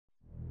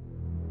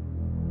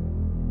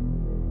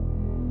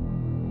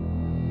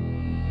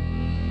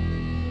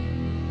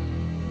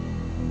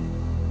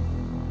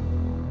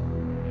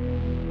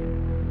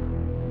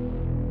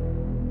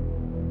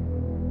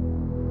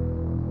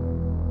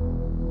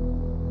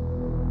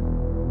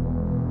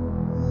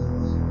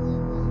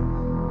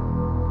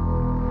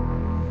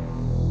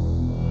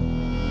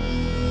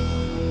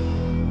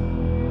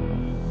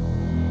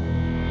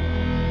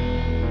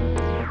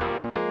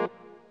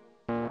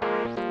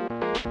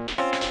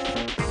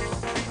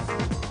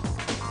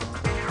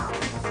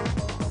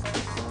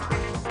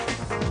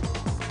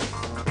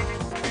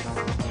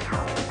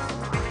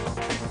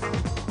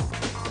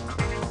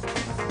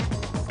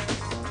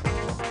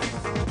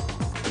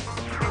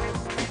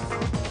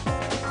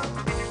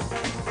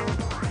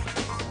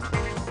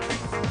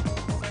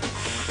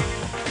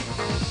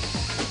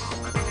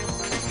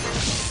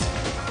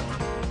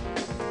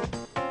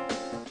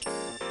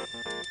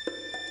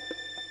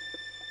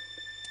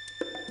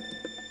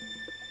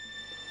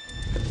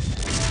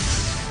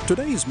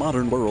Today's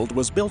modern world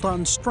was built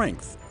on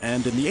strength,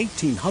 and in the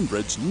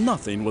 1800s,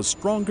 nothing was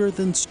stronger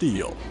than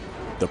steel.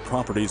 The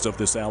properties of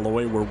this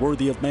alloy were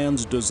worthy of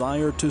man's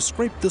desire to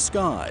scrape the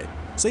sky,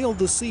 sail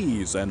the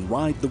seas, and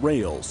ride the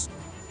rails.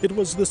 It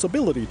was this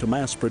ability to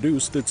mass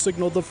produce that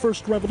signaled the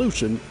first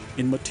revolution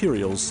in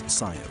materials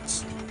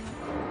science.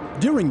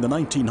 During the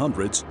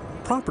 1900s,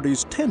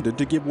 properties tended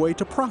to give way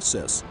to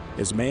process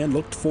as man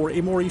looked for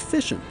a more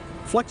efficient,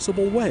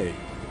 flexible way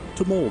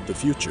to mold the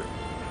future.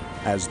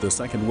 As the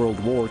Second World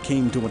War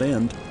came to an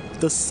end,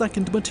 the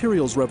second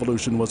materials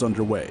revolution was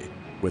underway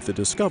with the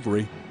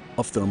discovery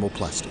of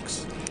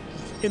thermoplastics.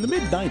 In the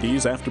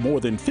mid-90s, after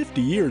more than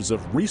 50 years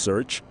of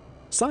research,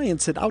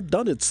 science had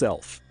outdone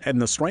itself,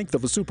 and the strength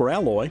of a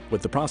superalloy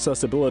with the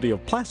processability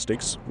of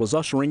plastics was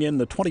ushering in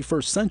the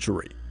 21st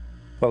century.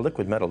 Well,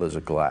 liquid metal is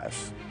a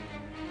glass,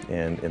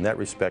 and in that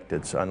respect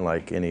it's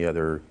unlike any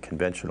other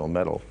conventional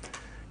metal.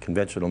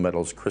 Conventional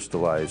metals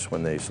crystallize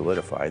when they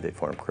solidify, they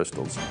form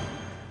crystals.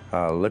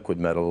 Liquid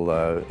metal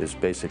is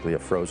basically a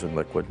frozen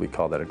liquid. We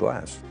call that a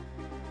glass.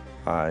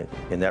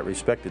 In that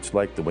respect, it's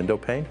like the window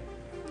pane,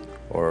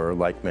 or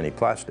like many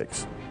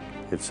plastics.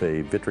 It's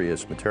a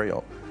vitreous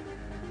material.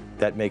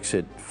 That makes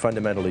it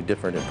fundamentally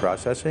different in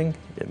processing.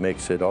 It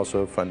makes it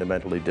also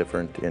fundamentally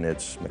different in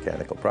its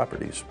mechanical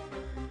properties.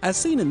 As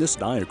seen in this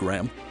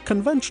diagram,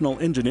 conventional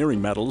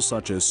engineering metals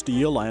such as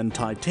steel and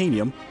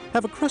titanium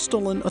have a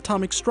crystalline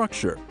atomic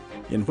structure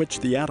in which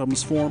the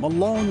atoms form a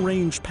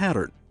long-range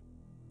pattern.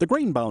 The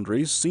grain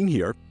boundaries, seen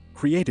here,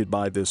 created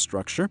by this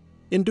structure,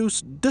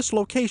 induce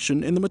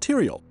dislocation in the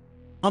material.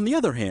 On the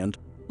other hand,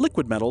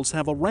 liquid metals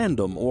have a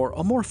random or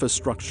amorphous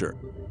structure,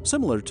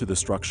 similar to the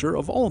structure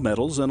of all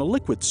metals in a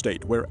liquid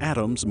state where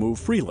atoms move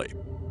freely.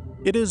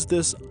 It is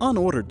this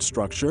unordered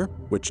structure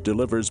which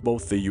delivers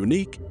both the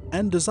unique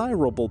and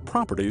desirable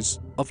properties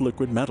of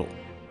liquid metal.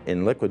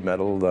 In liquid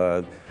metal,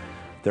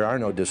 there are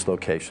no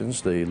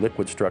dislocations. The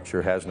liquid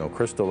structure has no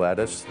crystal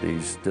lattice.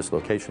 These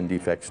dislocation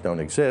defects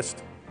don't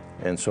exist.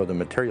 And so the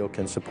material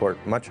can support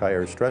much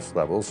higher stress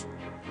levels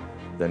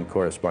than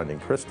corresponding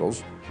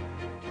crystals.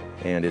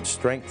 And its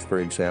strength,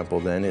 for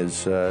example, then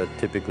is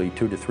typically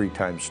 2 to 3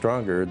 times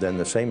stronger than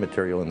the same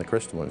material in the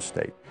crystalline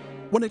state.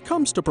 When it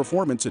comes to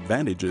performance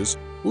advantages,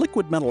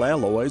 liquid metal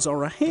alloys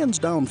are a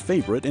hands-down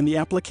favorite in the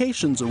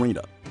applications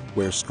arena,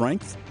 where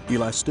strength,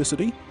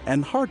 elasticity,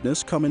 and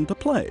hardness come into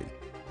play.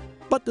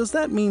 But does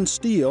that mean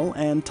steel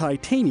and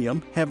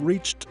titanium have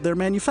reached their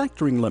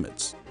manufacturing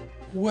limits?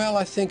 Well,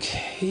 I think,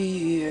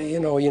 you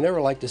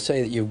never like to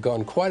say that you've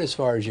gone quite as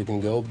far as you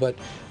can go, but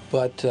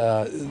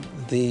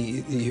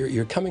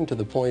you're coming to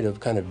the point of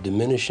kind of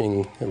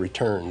diminishing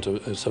returns,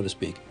 so to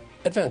speak.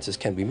 Advances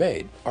can be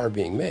made, are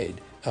being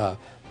made,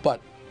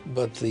 but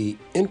the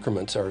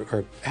increments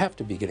have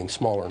to be getting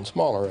smaller and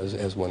smaller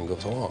as one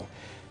goes along.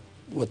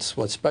 What's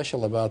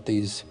special about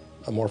these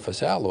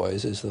amorphous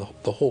alloys is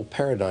the whole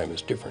paradigm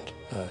is different.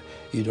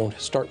 You don't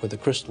start with a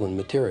crystalline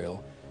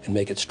material and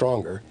make it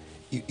stronger.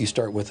 You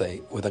start with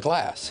a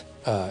glass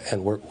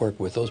and work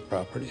with those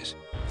properties.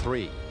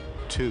 3,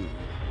 2,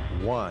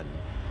 1,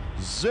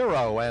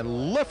 0, and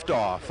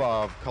liftoff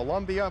of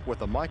Columbia with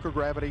the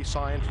Microgravity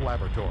Science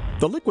Laboratory.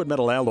 The liquid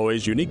metal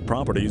alloy's unique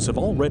properties have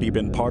already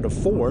been part of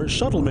 4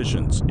 shuttle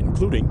missions,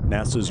 including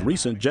NASA's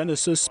recent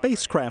Genesis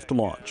spacecraft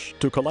launch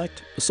to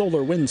collect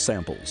solar wind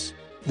samples.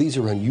 These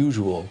are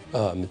unusual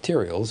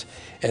materials,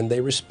 and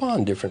they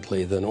respond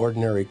differently than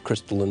ordinary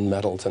crystalline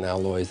metals and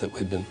alloys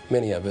that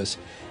many of us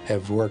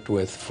have worked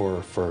with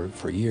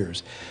for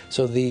years.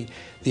 So the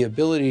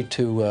ability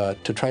to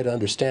try to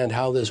understand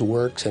how this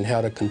works and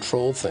how to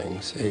control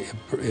things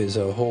is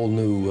a whole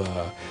new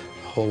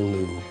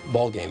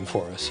ballgame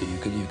for us,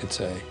 you could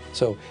say.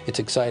 So it's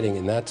exciting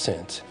in that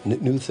sense,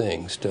 new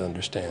things to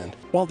understand.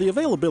 While the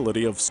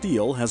availability of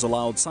steel has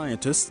allowed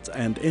scientists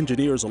and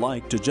engineers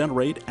alike to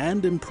generate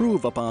and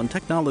improve upon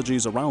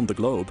technologies around the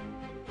globe,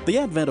 the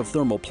advent of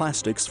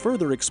thermoplastics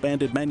further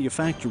expanded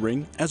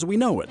manufacturing as we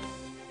know it.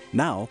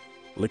 Now,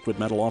 liquid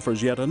metal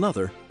offers yet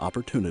another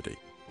opportunity.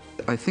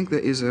 I think there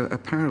is a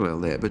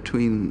parallel there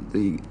between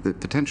the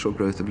potential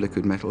growth of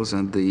liquid metals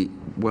and the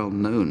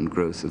well-known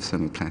growth of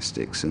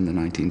thermoplastics in the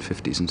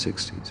 1950s and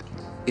 60s.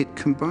 It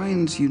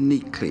combines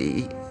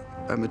uniquely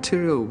a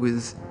material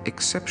with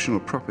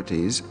exceptional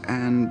properties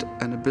and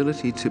an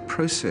ability to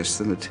process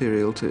the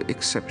material to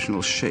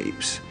exceptional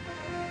shapes.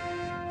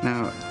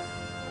 Now,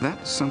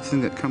 that's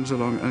something that comes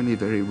along only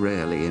very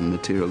rarely in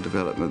material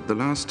development. The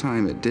last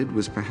time it did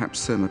was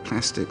perhaps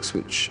thermoplastics,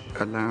 which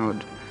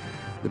allowed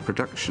the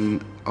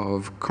production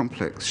of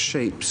complex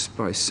shapes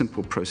by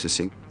simple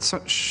processing.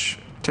 Such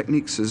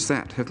techniques as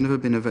that have never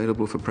been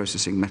available for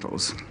processing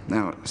metals.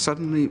 Now,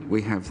 suddenly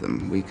we have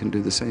them. We can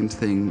do the same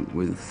thing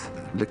with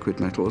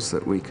liquid metals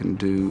that we can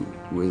do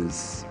with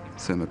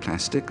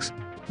thermoplastics.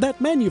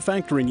 That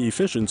manufacturing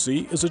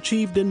efficiency is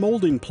achieved in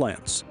molding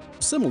plants,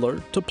 similar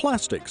to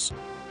plastics,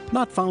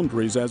 not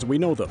foundries as we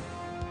know them.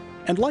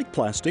 And like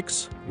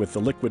plastics, with the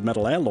liquid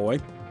metal alloy,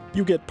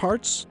 you get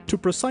parts to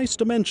precise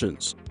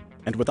dimensions,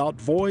 and without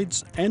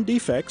voids and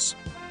defects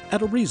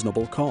at a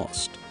reasonable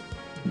cost.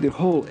 The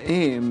whole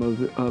aim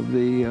of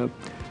the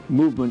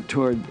movement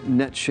toward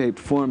net-shaped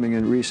forming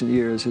in recent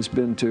years has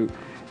been to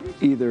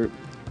either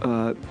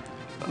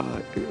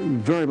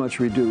very much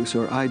reduce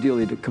or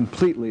ideally to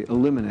completely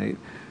eliminate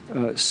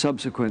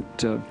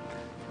subsequent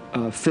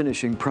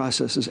finishing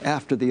processes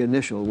after the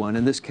initial one,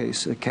 in this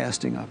case a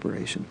casting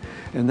operation.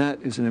 And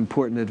that is an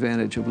important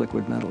advantage of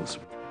liquid metals.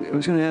 I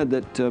was going to add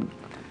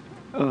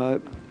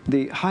that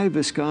the high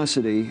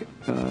viscosity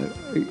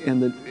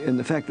and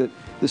the fact that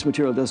this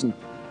material doesn't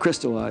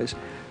crystallize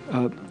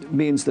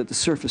means that the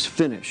surface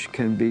finish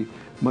can be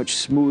much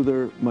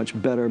smoother, much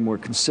better, more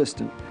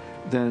consistent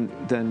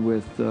than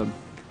with,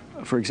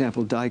 for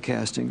example, die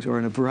castings or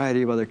in a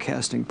variety of other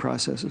casting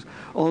processes,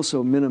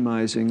 also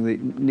minimizing the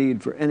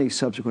need for any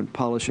subsequent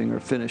polishing or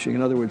finishing.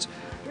 In other words,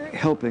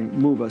 helping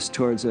move us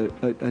towards a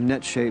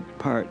net-shaped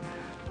part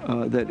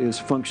that is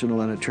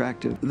functional and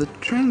attractive. The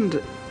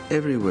trend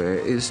everywhere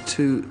is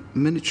to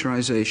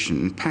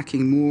miniaturization,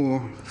 packing more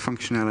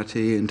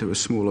functionality into a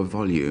smaller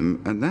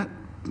volume, and that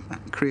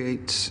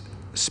creates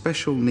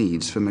special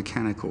needs for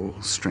mechanical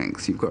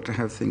strength. You've got to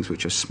have things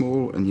which are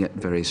small and yet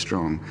very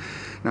strong.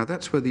 Now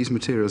that's where these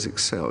materials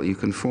excel. You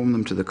can form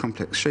them to the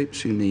complex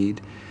shapes you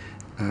need.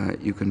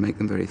 You can make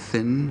them very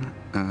thin.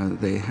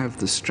 They have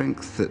the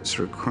strength that's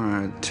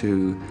required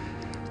to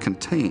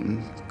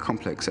contain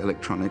complex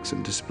electronics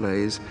and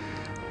displays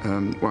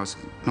whilst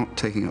not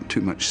taking up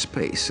too much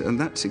space. And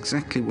that's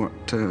exactly what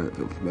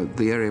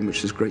the area in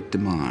which there's great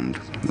demand.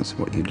 That's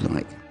what you'd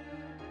like.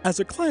 As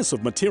a class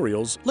of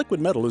materials, liquid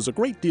metal is a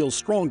great deal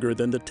stronger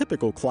than the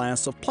typical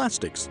class of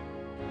plastics,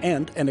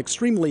 and an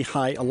extremely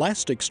high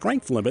elastic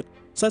strength limit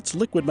sets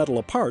liquid metal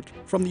apart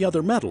from the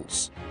other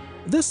metals.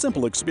 This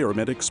simple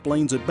experiment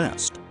explains it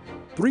best.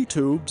 3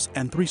 tubes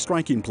and 3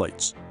 striking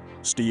plates,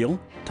 steel,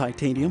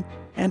 titanium,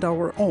 and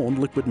our own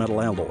liquid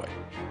metal alloy.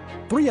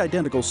 3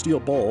 identical steel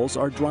balls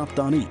are dropped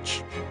on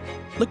each.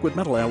 Liquid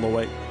metal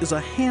alloy is a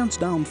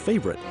hands-down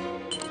favorite.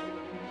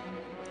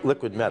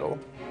 Liquid metal,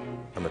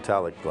 a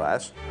metallic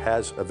glass,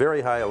 has a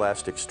very high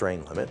elastic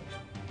strain limit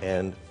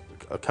and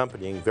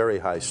accompanying very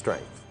high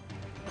strength.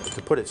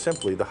 To put it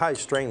simply, the high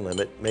strain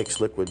limit makes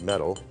liquid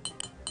metal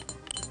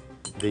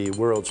the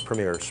world's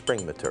premier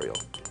spring material.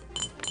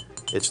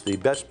 It's the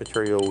best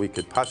material we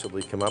could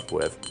possibly come up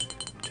with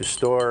to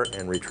store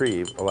and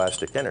retrieve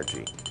elastic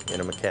energy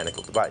in a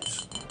mechanical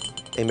device.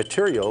 A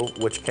material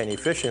which can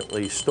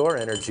efficiently store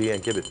energy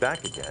and give it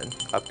back again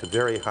up to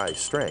very high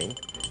strain,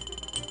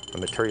 a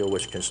material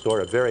which can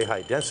store a very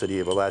high density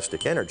of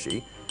elastic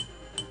energy,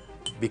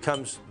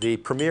 becomes the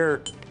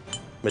premier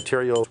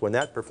material when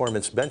that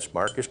performance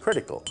benchmark is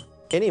critical.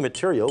 Any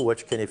material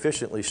which can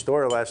efficiently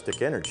store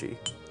elastic energy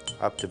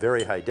up to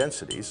very high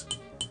densities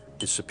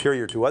is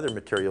superior to other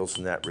materials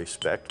in that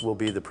respect, will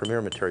be the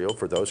premier material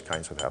for those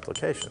kinds of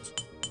applications.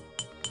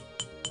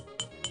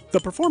 The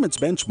performance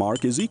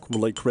benchmark is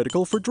equally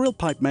critical for drill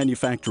pipe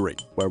manufacturing,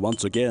 where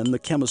once again the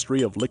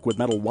chemistry of liquid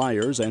metal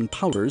wires and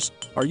powders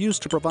are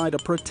used to provide a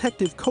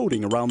protective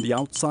coating around the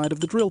outside of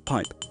the drill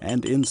pipe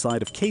and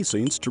inside of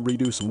casings to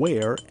reduce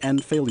wear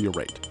and failure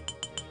rate.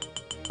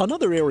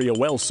 Another area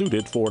well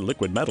suited for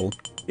liquid metal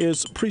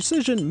is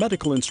precision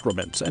medical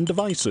instruments and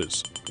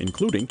devices,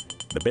 including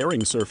the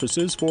bearing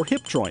surfaces for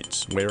hip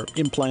joints, where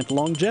implant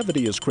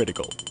longevity is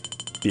critical.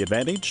 The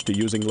advantage to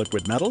using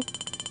liquid metal?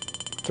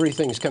 3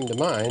 things come to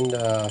mind.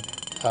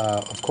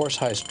 Of course,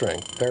 high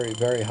strength,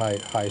 very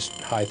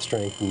high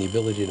strength, and the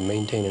ability to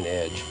maintain an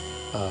edge.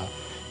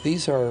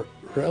 These are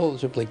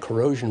relatively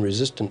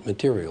corrosion-resistant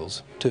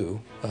materials too,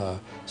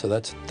 so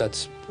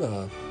that's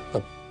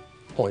a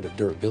point of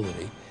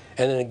durability.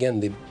 And then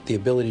again, the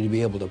ability to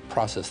be able to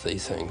process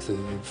these things, to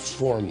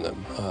form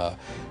them,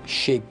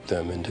 shape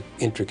them into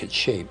intricate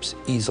shapes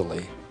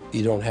easily.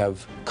 You don't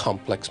have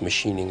complex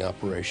machining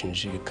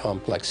operations, you have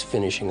complex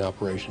finishing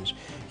operations.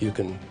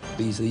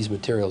 These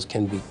materials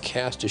can be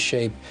cast to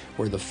shape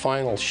where the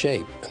final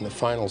shape and the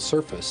final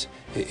surface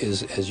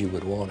is as you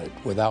would want it,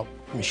 without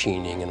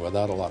machining and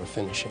without a lot of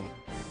finishing.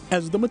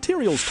 As the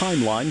materials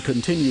timeline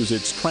continues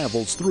its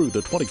travels through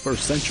the 21st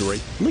century,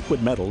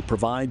 liquid metal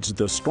provides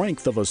the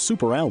strength of a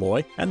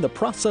superalloy and the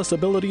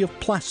processability of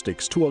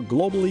plastics to a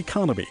global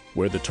economy,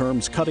 where the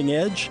terms cutting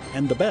edge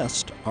and the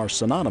best are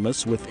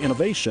synonymous with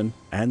innovation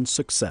and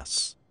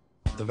success.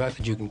 The fact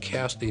that you can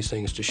cast these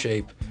things to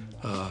shape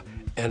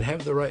and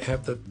have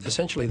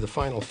essentially the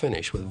final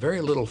finish with very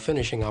little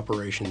finishing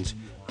operations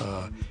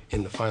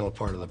in the final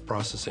part of the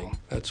processing.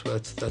 That's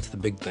the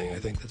big thing, I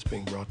think, that's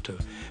being brought to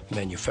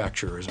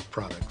manufacturers of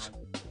products.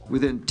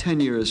 Within 10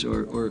 years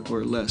or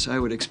less, I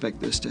would expect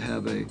this to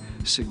have a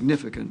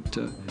significant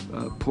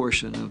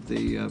portion of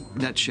the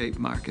net-shape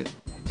market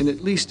in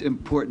at least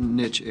important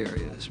niche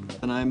areas.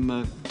 And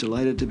I'm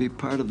delighted to be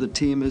part of the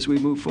team as we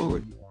move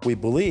forward. We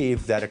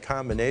believe that a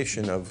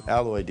combination of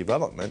alloy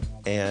development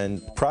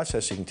and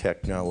processing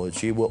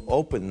technology will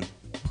open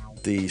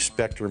the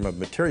spectrum of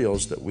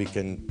materials that we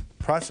can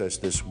process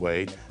this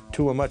way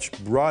to a much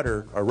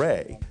broader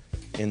array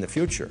in the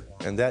future.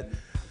 And that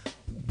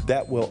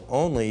will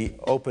only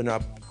open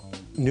up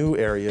new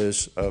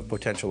areas of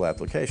potential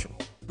application.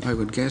 I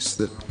would guess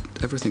that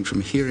everything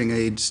from hearing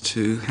aids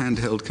to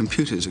handheld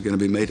computers are going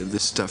to be made of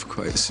this stuff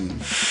quite soon.